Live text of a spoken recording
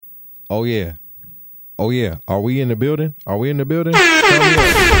Oh yeah. Oh yeah. Are we in the building? Are we in the building? Turn me up.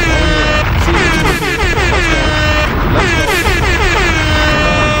 Oh yeah. Let's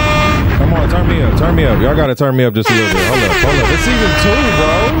go. Come on, turn me up. Turn me up. Y'all gotta turn me up just a little bit. Hold up. It's season 2,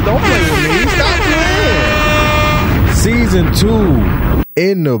 bro. Don't play with me. Stop playing. Season 2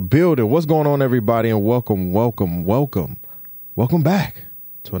 in the building. What's going on, everybody? And welcome back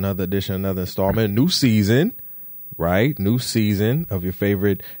to another edition, another installment, new season. Right? New season of your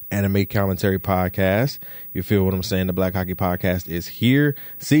favorite anime commentary podcast. You feel what I'm saying? The Black Hockey Podcast is here.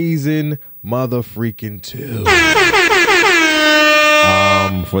 Season motherfreaking 2.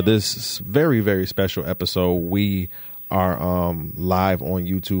 For this very, very special episode, we are live on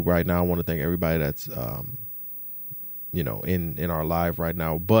YouTube right now. I want to thank everybody that's in our live right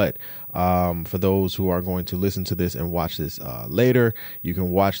now. But for those who are going to listen to this and watch this later, you can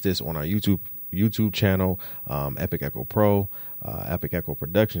watch this on our YouTube channel, Epic Echo Pro, Epic Echo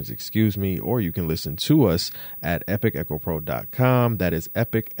Productions, or you can listen to us at epicechopro.com. That is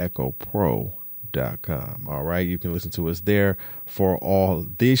epicechopro.com. All right. You can listen to us there for all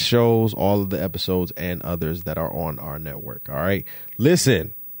these shows, all of the episodes, and others that are on our network. All right.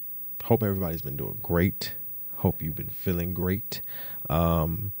 Listen, hope everybody's been doing great. Hope you've been feeling great.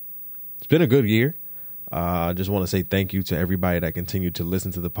 It's been a good year. I just want to say thank you to everybody that continued to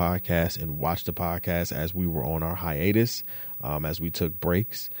listen to the podcast and watch the podcast as we were on our hiatus, as we took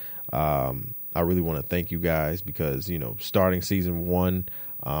breaks. I really want to thank you guys because, starting season 1,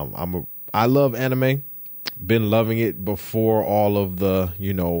 I love anime. Been loving it before all of the,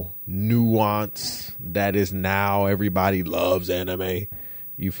 nuance that is now. Everybody loves anime.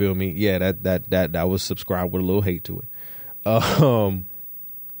 You feel me? Yeah, that was subscribed with a little hate to it.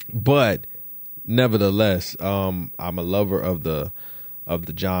 But nevertheless, I'm a lover of the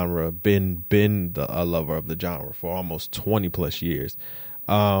genre. Been a lover of the genre for almost 20 plus years.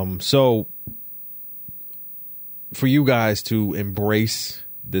 So for you guys to embrace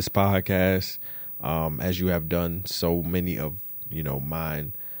this podcast, as you have done so many of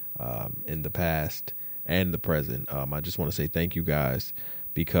mine in the past and the present, I just want to say thank you guys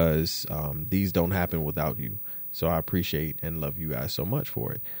because these don't happen without you. So I appreciate and love you guys so much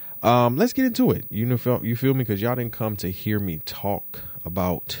for it. Let's get into it. You feel me? Because y'all didn't come to hear me talk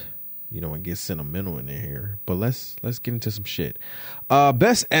about, and get sentimental in here. But let's get into some shit.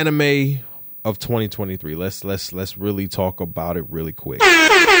 Best anime of 2023. Let's really talk about it really quick.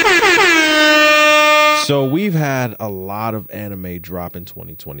 So we've had a lot of anime drop in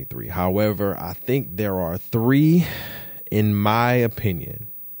 2023. However, I think there are 3, in my opinion,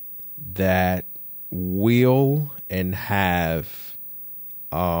 that will and have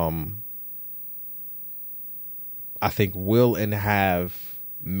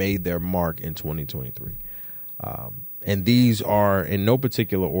made their mark in 2023. And these are in no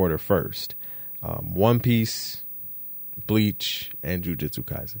particular order. First, One Piece, Bleach, and Jujutsu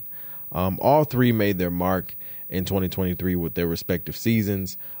Kaisen. All 3 made their mark in 2023 with their respective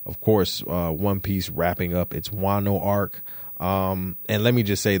seasons. Of course, One Piece wrapping up its Wano arc. And let me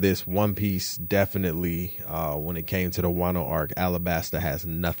just say this, One Piece definitely, when it came to the Wano arc, Alabasta has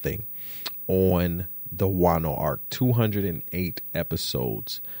nothing on the Wano arc. 208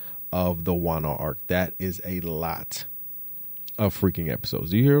 episodes of the Wano arc. That is a lot of freaking episodes.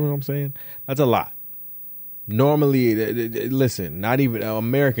 Do you hear what I'm saying? That's a lot. Normally, listen, not even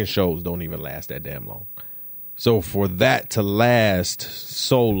American shows don't even last that damn long. So for that to last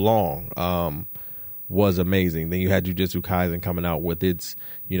so long, was amazing. Then you had Jujutsu Kaisen coming out with its,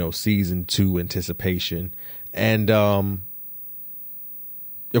 season 2 anticipation. And, of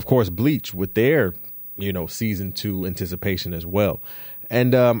course, Bleach with their, season 2 anticipation as well.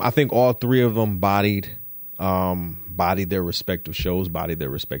 And, I think all 3 of them bodied their respective shows, bodied their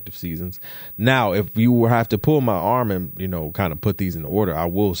respective seasons. Now, if you were have to pull my arm and, kind of put these in order, I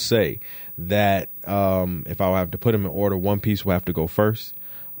will say that, if I have to put them in order, One Piece will have to go first.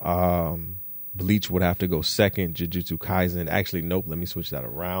 Bleach would have to go second. Jujutsu Kaisen. Actually, nope. Let me switch that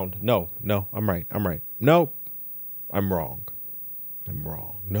around. No, I'm right. Nope. I'm wrong.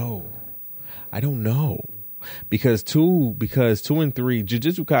 No, I don't know. Because 2 and 3,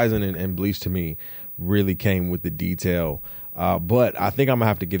 Jujutsu Kaisen and Bleach to me really came with the detail. But I think I'm gonna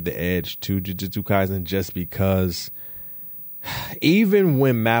have to give the edge to Jujutsu Kaisen just because even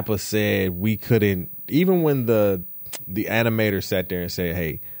when Mappa said we couldn't, even when the animator sat there and said,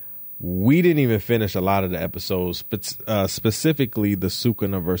 hey, we didn't even finish a lot of the episodes, but specifically the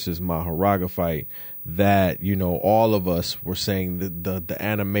Sukuna versus Mahoraga fight, that, all of us were saying that the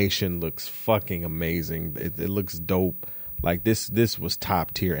animation looks fucking amazing. It looks dope. Like this was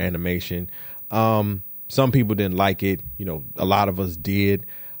top tier animation. Some people didn't like it. A lot of us did.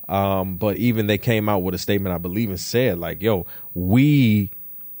 But even they came out with a statement, I believe, and said like, yo, we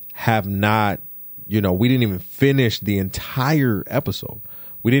have not, we didn't even finish the entire episode.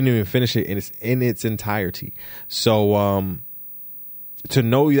 We didn't even finish it in its entirety. So, to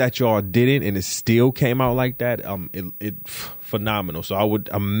know that y'all didn't and it still came out like that, it phenomenal. So I would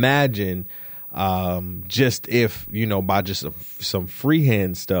imagine, just if, by just some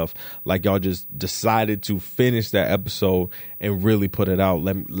freehand stuff, like y'all just decided to finish that episode and really put it out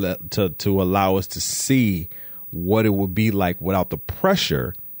to allow us to see what it would be like without the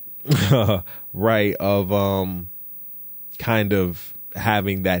pressure, right, of kind of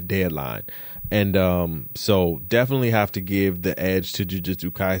having that deadline. And so definitely have to give the edge to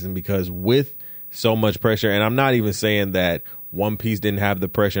Jujutsu Kaisen, because with so much pressure, and I'm not even saying that One Piece didn't have the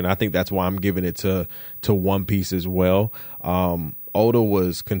pressure, and I think that's why I'm giving it to One Piece as well. Oda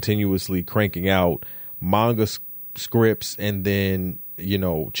was continuously cranking out manga scripts and then,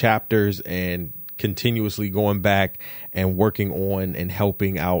 chapters, and continuously going back and working on and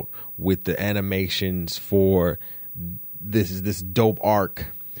helping out with the animations for this dope arc,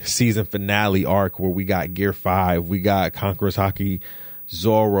 season finale arc, where we got Gear 5, we got Conqueror's Haki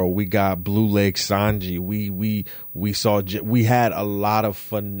Zoro, we got Blue Leg Sanji, we had a lot of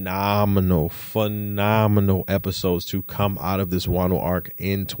phenomenal episodes to come out of this Wano arc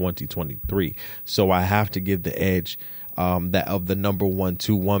in 2023. So I have to give the edge that of the number 1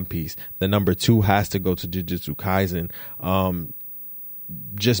 to One Piece. The number 2 has to go to Jujutsu Kaisen,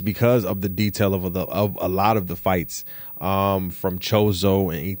 just because of the detail of a lot of the fights, from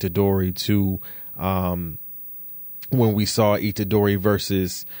Chozo and Itadori to when we saw Itadori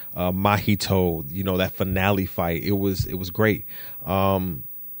versus Mahito, that finale fight. It was great. And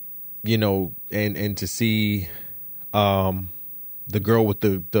to see the girl with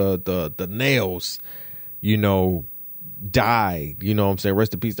the nails, die, what I'm saying?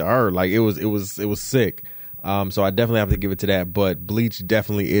 Rest in peace to her. Like it was sick. So I definitely have to give it to that, but Bleach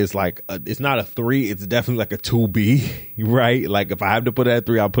definitely is like, it's not a 3. It's definitely like a 2B, right? Like if I have to put it at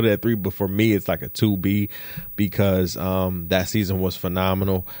 3, I'll put it at 3. But for me, it's like a 2B because, that season was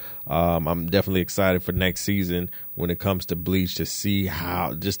phenomenal. I'm definitely excited for next season when it comes to Bleach to see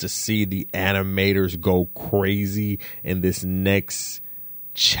to see the animators go crazy in this next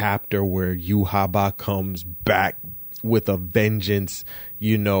chapter where Yhwach comes back with a vengeance,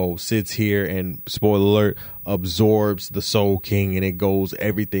 sits here and, spoiler alert, absorbs the Soul King, and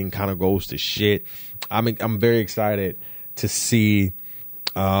everything kind of goes to shit. I'm very excited to see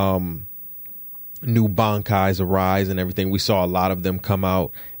new Bankais arise and everything. We saw a lot of them come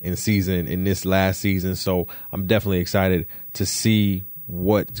out in this last season, so I'm definitely excited to see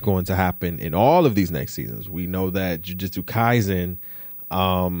what's going to happen in all of these next seasons. We know that Jujutsu Kaisen,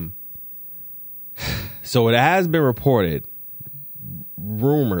 so it has been reported,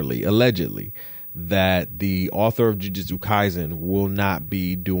 allegedly, that the author of Jujutsu Kaisen will not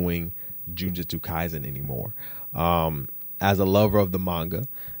be doing Jujutsu Kaisen anymore. As a lover of the manga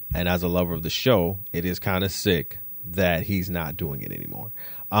and as a lover of the show, it is kind of sick that he's not doing it anymore.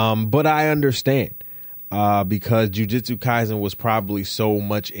 But I understand, because Jujutsu Kaisen was probably so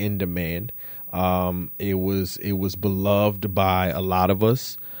much in demand. It was beloved by a lot of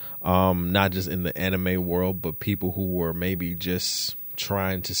us. Not just in the anime world, but people who were maybe just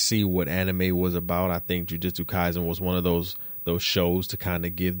trying to see what anime was about. I think Jujutsu Kaisen was one of those shows to kind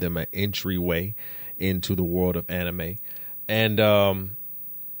of give them an entryway into the world of anime. And I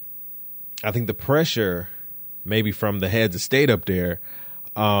think the pressure maybe from the heads of state up there,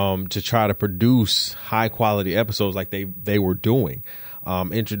 to try to produce high quality episodes like they were doing,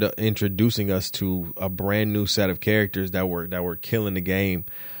 introducing us to a brand new set of characters that were killing the game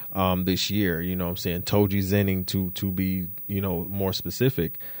this year, I'm saying, Toji Zenning to be, more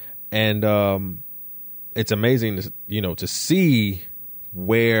specific. And it's amazing to see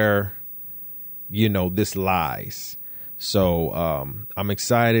where, this lies. So I'm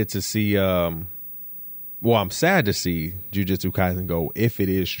excited to see, I'm sad to see Jujutsu Kaisen go, if it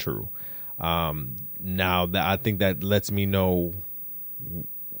is true. Now that I think that lets me know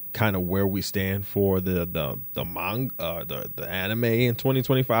kind of where we stand for the manga, the anime in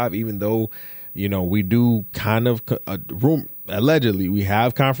 2025, even though, we do kind of allegedly we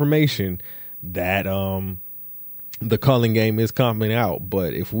have confirmation that, the Culling Game is coming out.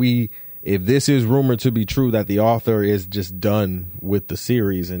 But if this is rumored to be true, that the author is just done with the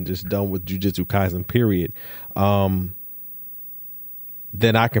series and just done with Jujutsu Kaisen, period,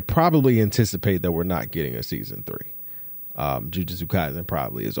 then I can probably anticipate that we're not getting a season 3. Jujutsu Kaisen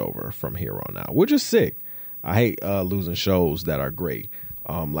probably is over from here on out, which is sick. I hate losing shows that are great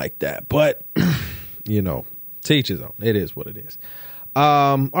like that, but to each his own. It is what it is.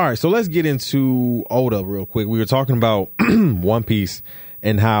 All right, so let's get into Oda real quick. We were talking about One Piece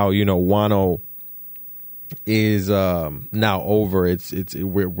and how, Wano is now over.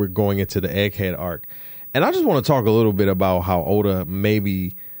 We're going into the Egghead arc. And I just want to talk a little bit about how Oda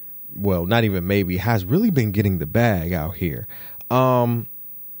maybe, well, not even maybe, has really been getting the bag out here.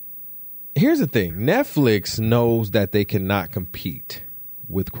 Here's the thing. Netflix knows that they cannot compete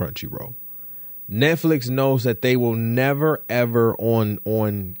with Crunchyroll. Netflix knows that they will never, ever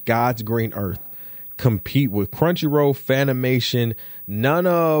on God's green earth compete with Crunchyroll, Funimation, none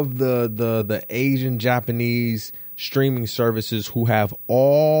of the Asian, Japanese streaming services who have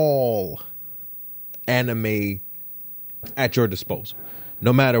all anime at your disposal.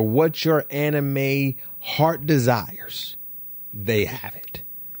 No matter what your anime heart desires, they have it.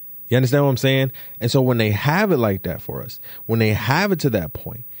 You understand what I'm saying? And so when they have it like that for us, when they have it to that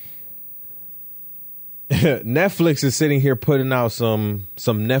point, Netflix is sitting here putting out some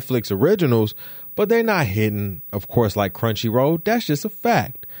Netflix originals, but they're not hitting, of course, like Crunchyroll. That's just a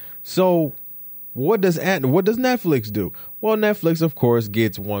fact. So what does Netflix do? Well, Netflix, of course,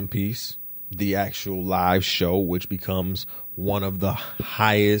 gets One Piece, the actual live show, which becomes one of the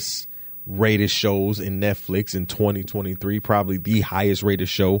highest rated shows in Netflix in 2023, probably the highest rated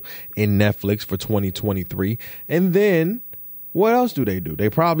show in Netflix for 2023. And then what else do? They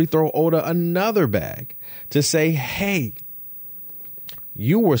probably throw Oda another bag to say, hey,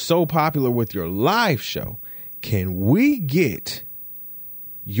 you were so popular with your live show. Can we get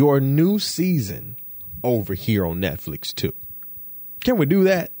your new season over here on Netflix too? Can we do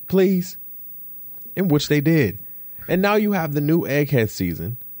that, please? In which they did. And now you have the new Egghead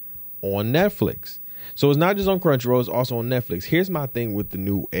season on Netflix. So it's not just on Crunchyroll, it's also on Netflix. Here's my thing with the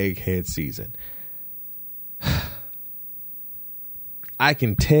new Egghead season. I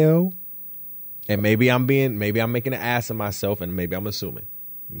can tell, and maybe I'm making an ass of myself, and maybe I'm assuming,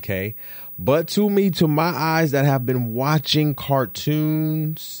 okay? But to my eyes that have been watching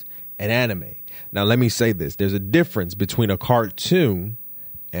cartoons and anime. Now, let me say this. There's a difference between a cartoon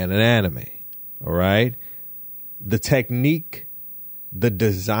and an anime, all right? The technique, the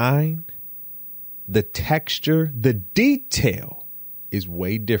design, the texture, the detail is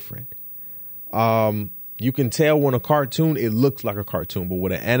way different. You can tell when a cartoon, it looks like a cartoon, but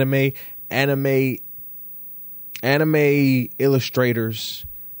with an anime illustrators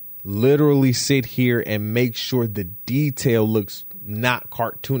literally sit here and make sure the detail looks not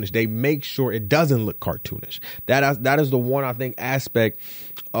cartoonish. They make sure it doesn't look cartoonish. That is the one, I think, aspect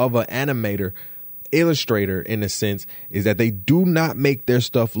of an animator, illustrator, in a sense, is that they do not make their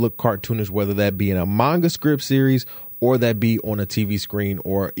stuff look cartoonish, whether that be in a manga script series or that be on a TV screen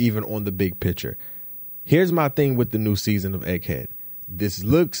or even on the big picture. Here's my thing with the new season of Egghead. This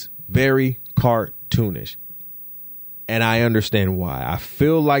looks very cartoonish, and I understand why. I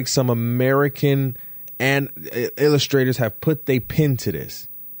feel like some American and illustrators have put their pen to this.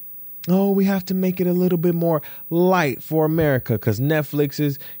 Oh, we have to make it a little bit more light for America because Netflix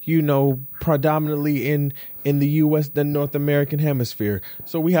is, predominantly in the U.S., the North American hemisphere.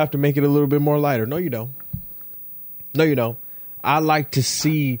 So we have to make it a little bit more lighter. No, you don't. No, you don't. I like to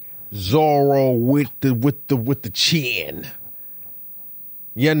see Zorro with the chin.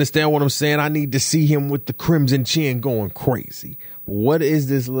 You understand what I'm saying? I need to see him with the crimson chin going crazy. What is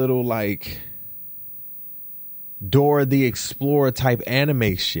this little like Dora the Explorer type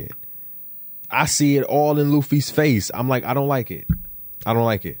anime shit? I see it all in Luffy's face. I'm like, I don't like it. I don't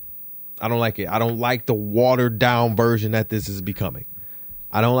like it. I don't like it. I don't like the watered down version that this is becoming.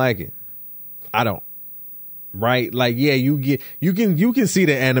 I don't like it. I don't. Right? Like, yeah, you can see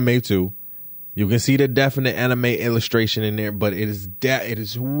the anime too. You can see the definite anime illustration in there, but it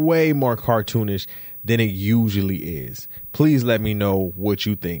is way more cartoonish than it usually is. Please let me know what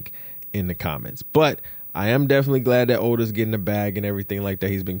you think in the comments. But I am definitely glad that Oda's getting the bag and everything like that.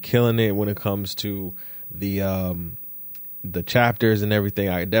 He's been killing it when it comes to the chapters and everything.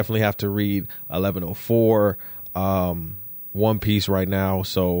 I definitely have to read 1104. One Piece right now,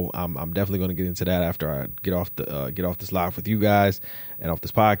 so I'm definitely going to get into that after I get off this live with you guys and off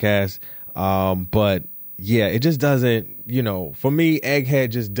this podcast. But yeah, it just doesn't, for me, Egghead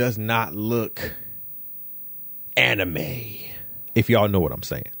just does not look anime. If y'all know what I'm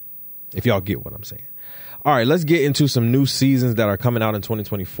saying, if y'all get what I'm saying. All right, let's get into some new seasons that are coming out in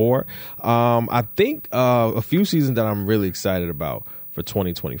 2024. I think a few seasons that I'm really excited about for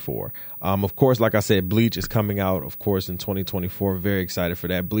 2024. Of course, like I said, Bleach is coming out, of course, in 2024. Very excited for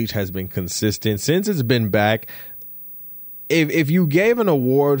that. Bleach has been consistent since it's been back. If you gave an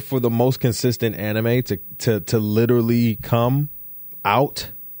award for the most consistent anime to literally come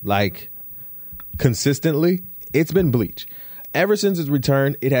out like consistently, it's been Bleach. Ever since its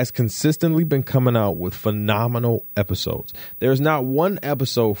return, it has consistently been coming out with phenomenal episodes. There's not one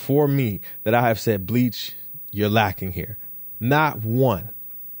episode for me that I have said, Bleach, you're lacking here. Not one.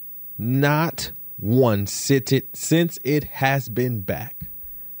 Not one since it has been back.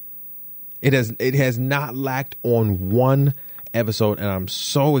 It has not lacked on one episode, and I'm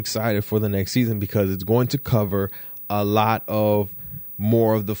so excited for the next season because it's going to cover a lot of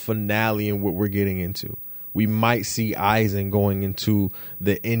more of the finale and what we're getting into. We might see Aizen going into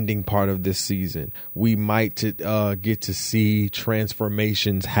the ending part of this season. We might get to see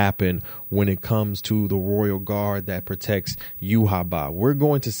transformations happen when it comes to the Royal Guard that protects Yhwach. We're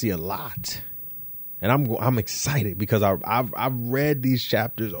going to see a lot. And I'm excited because I've read these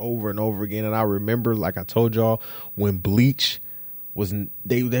chapters over and over again. And I remember, like I told y'all, when Bleach was,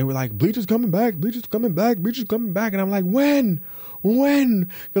 they were like, Bleach is coming back. Bleach is coming back. Bleach is coming back. And I'm like, when?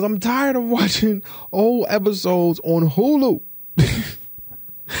 Because I'm tired of watching old episodes on Hulu.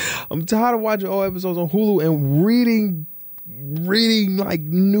 I'm tired of watching old episodes on Hulu and reading like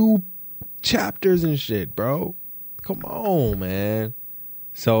new chapters and shit, bro. Come on, man.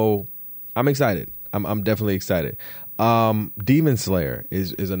 So I'm excited. I'm definitely excited. Demon Slayer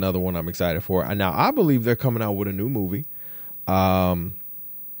is another one I'm excited for. Now, I believe they're coming out with a new movie. I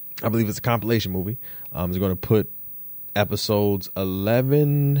believe it's a compilation movie. It's going to put episodes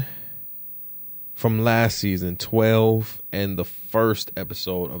 11 from last season, 12, and the first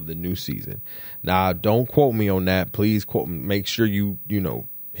episode of the new season. Now, don't quote me on that. Please quote me. Make sure you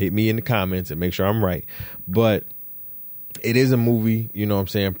hit me in the comments and make sure I'm right. But it is a movie, you know what I'm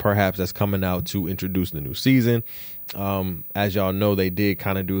saying, perhaps that's coming out to introduce the new season. As y'all know, they did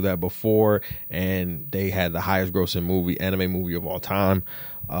kind of do that before, and they had the highest grossing anime movie of all time.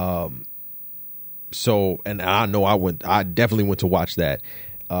 So, and I know I definitely went to watch that.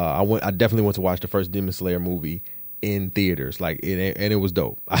 I definitely went to watch the first Demon Slayer movie in theaters, and it was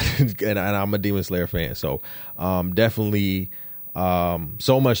dope. and I'm a Demon Slayer fan, so definitely.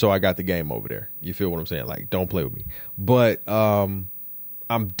 So much so I got the game over there. You feel what I'm saying? Like, don't play with me. But I'm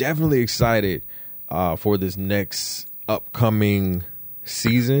definitely excited for this next upcoming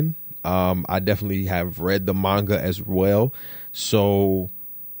season. I definitely have read the manga as well, so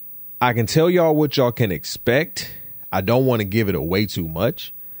I can tell y'all what y'all can expect. I don't want to give it away too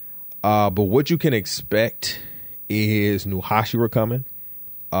much, but what you can expect is new Hashira coming.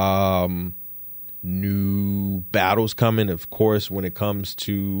 New battles coming, of course, when it comes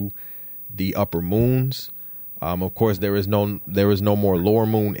to the upper moons. Of course, there is no more lower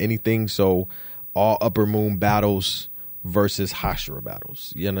moon anything, so all upper moon battles versus Hashira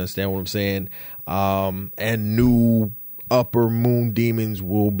battles. You understand what I'm saying? And new upper moon demons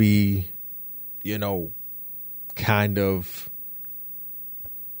will be, kind of,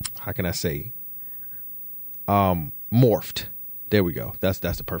 how can I say, morphed. There we go. That's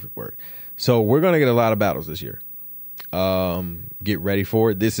the perfect word. So we're going to get a lot of battles this year. Get ready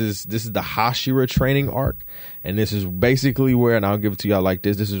for it. This is the Hashira training arc. And this is basically where, and I'll give it to y'all like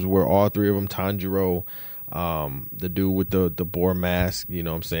this. This is where all three of them, Tanjiro, the dude with the boar mask, you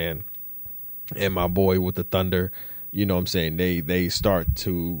know what I'm saying, and my boy with the thunder, you know what I'm saying, they start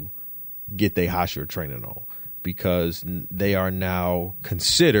to get their Hashira training on, because they are now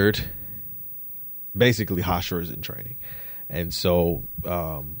considered basically Hashiras in training. And so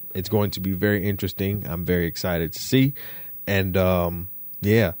it's going to be very interesting. I'm very excited to see. And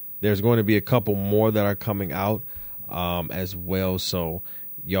there's going to be a couple more that are coming out as well. So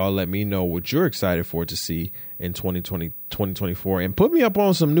y'all let me know what you're excited for to see in 2024. And put me up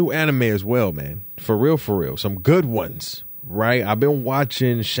on some new anime as well, man. For real. Some good ones, right? I've been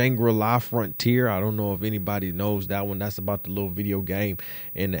watching Shangri-La Frontier. I don't know if anybody knows that one. That's about the little video game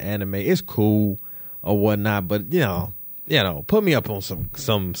in the anime. It's cool or whatnot, but put me up on some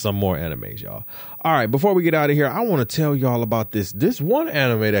more animes, y'all. All right, before we get out of here, I want to tell y'all about this one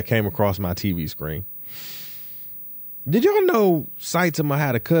anime that came across my TV screen. Did y'all know Saitama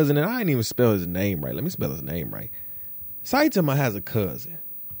had a cousin? And I didn't even spell his name right. Let me spell his name right. Saitama has a cousin.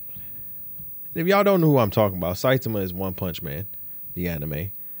 If y'all don't know who I'm talking about, Saitama is One Punch Man, the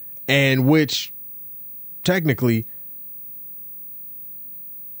anime, and which technically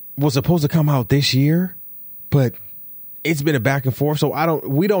was supposed to come out this year, but it's been a back and forth, so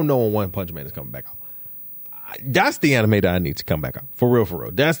we don't know when One Punch Man is coming back out. That's the anime that I need to come back out. For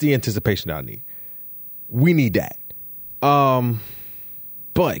real. That's the anticipation that I need. We need that.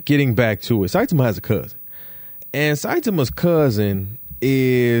 But getting back to it, Saitama has a cousin. And Saitama's cousin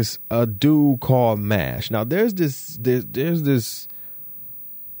is a dude called MASH. Now there's this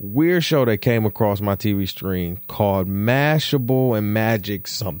weird show that came across my TV screen called Mashable and Magic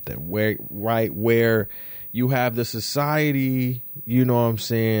something, where you have the society, you know what I'm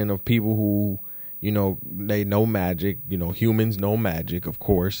saying, of people who, you know, they know magic, you know, humans know magic, of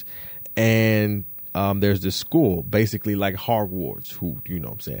course. And there's this school, basically like Hogwarts, who, you know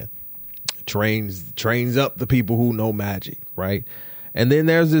what I'm saying, trains up the people who know magic, right? And then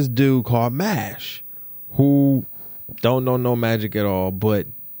there's this dude called MASH, who don't know no magic at all, but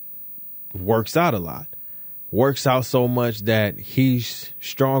works out a lot. Works out so much that he's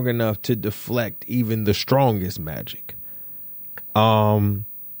strong enough to deflect even the strongest magic. And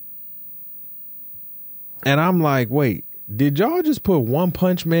I'm like, wait, did y'all just put One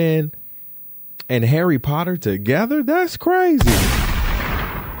Punch Man and Harry Potter together? That's crazy.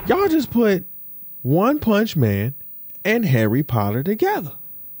 Y'all just put One Punch Man and Harry Potter together.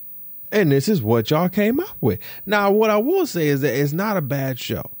 And this is what y'all came up with. Now, what I will say is that it's not a bad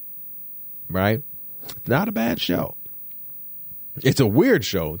show, right? It's not a bad show. It's a weird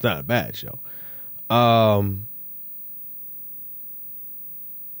show. It's not a bad show.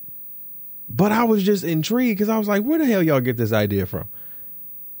 But I was just intrigued because I was like, where the hell y'all get this idea from?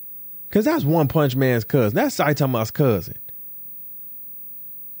 Because that's One Punch Man's cousin. That's Saitama's cousin.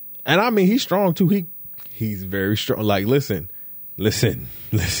 And I mean, he's strong too. He's very strong. Like, listen.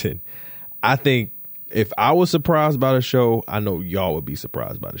 I think if I was surprised by the show, I know y'all would be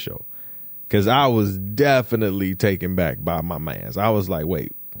surprised by the show. Because I was definitely taken back by my mans. I was like,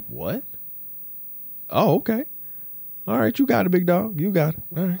 wait, what? Oh, okay. All right, you got it, big dog. You got it.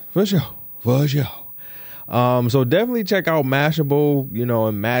 All right, for sure. So definitely check out Mashable, you know,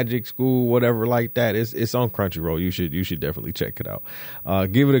 and Magic School, whatever like that. It's on Crunchyroll. You should definitely check it out.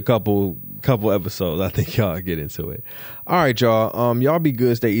 Give it a couple episodes. I think y'all get into it. All right, y'all. Y'all be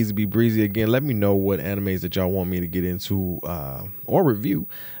good. Stay easy. Be breezy. Again, let me know what animes that y'all want me to get into or review,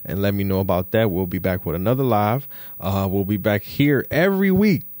 and let me know about that. We'll be back with another live. We'll be back here every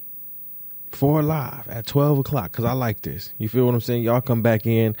week for live at 12 o'clock because I like this. You feel what I'm saying? Y'all come back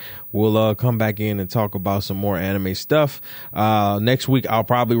in. We'll come back in and talk about some more anime stuff. Next week, I'll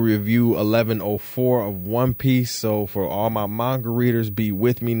probably review 1104 of One Piece. So for all my manga readers, be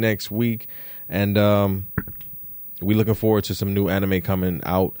with me next week. And we looking forward to some new anime coming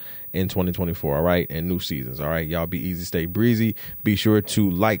out in 2024, all right, and new seasons, all right? Y'all be easy, stay breezy. Be sure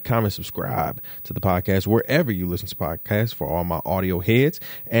to like, comment, subscribe to the podcast wherever you listen to podcasts for all my audio heads.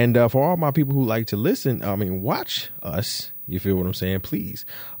 And for all my people who like to watch us, you feel what I'm saying? Please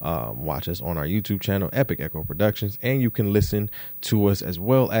watch us on our YouTube channel, Epic Echo Productions, and you can listen to us as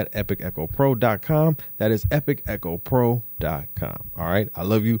well at epicechopro.com. That is epicechopro.com, all right? I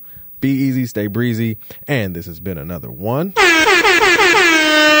love you. Be easy, stay breezy, and this has been another one.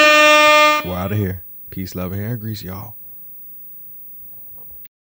 We're out of here. Peace, love, and hair grease, y'all.